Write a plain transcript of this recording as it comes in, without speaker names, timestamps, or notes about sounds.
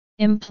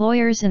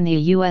Employers in the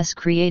U.S.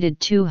 created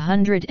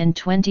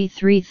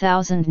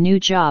 223,000 new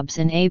jobs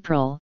in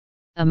April,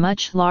 a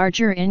much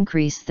larger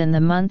increase than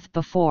the month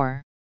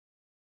before.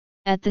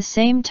 At the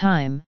same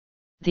time,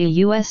 the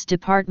U.S.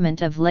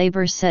 Department of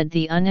Labor said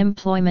the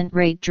unemployment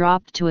rate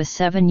dropped to a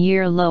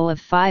 7-year low of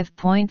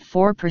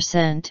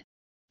 5.4%,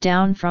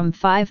 down from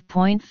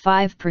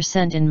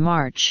 5.5% in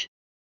March.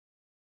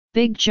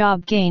 Big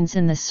job gains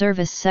in the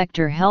service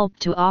sector helped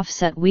to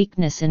offset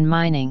weakness in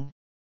mining.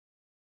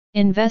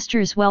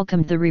 Investors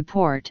welcomed the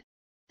report,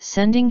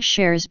 sending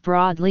shares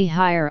broadly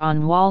higher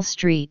on Wall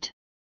Street.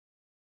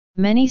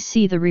 Many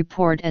see the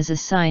report as a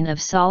sign of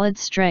solid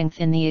strength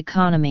in the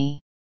economy.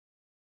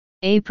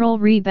 April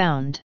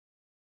rebound.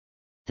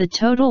 The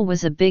total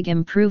was a big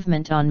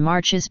improvement on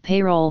March's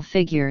payroll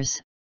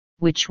figures,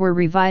 which were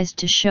revised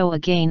to show a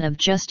gain of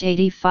just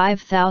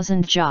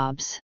 85,000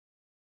 jobs.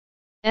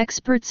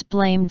 Experts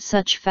blamed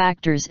such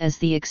factors as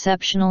the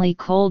exceptionally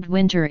cold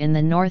winter in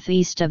the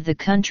northeast of the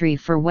country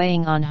for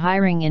weighing on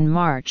hiring in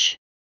March.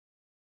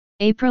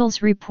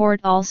 April's report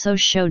also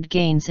showed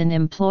gains in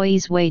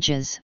employees'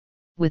 wages,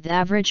 with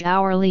average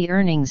hourly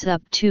earnings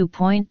up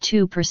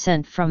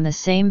 2.2% from the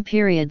same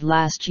period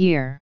last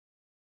year.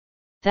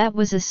 That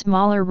was a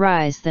smaller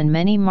rise than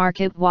many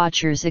market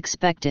watchers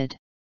expected.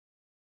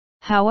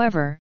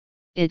 However,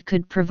 it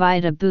could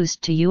provide a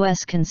boost to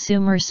U.S.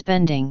 consumer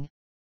spending,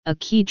 a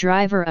key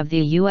driver of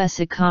the U.S.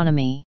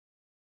 economy.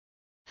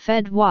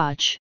 Fed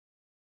Watch.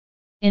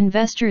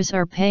 Investors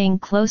are paying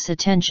close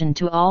attention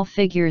to all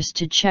figures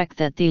to check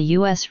that the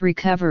U.S.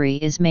 recovery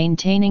is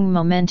maintaining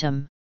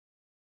momentum.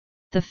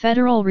 The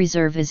Federal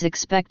Reserve is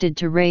expected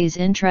to raise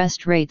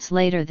interest rates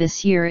later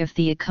this year if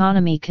the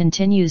economy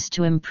continues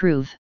to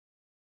improve.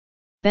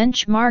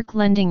 Benchmark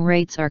lending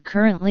rates are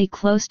currently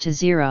close to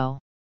zero.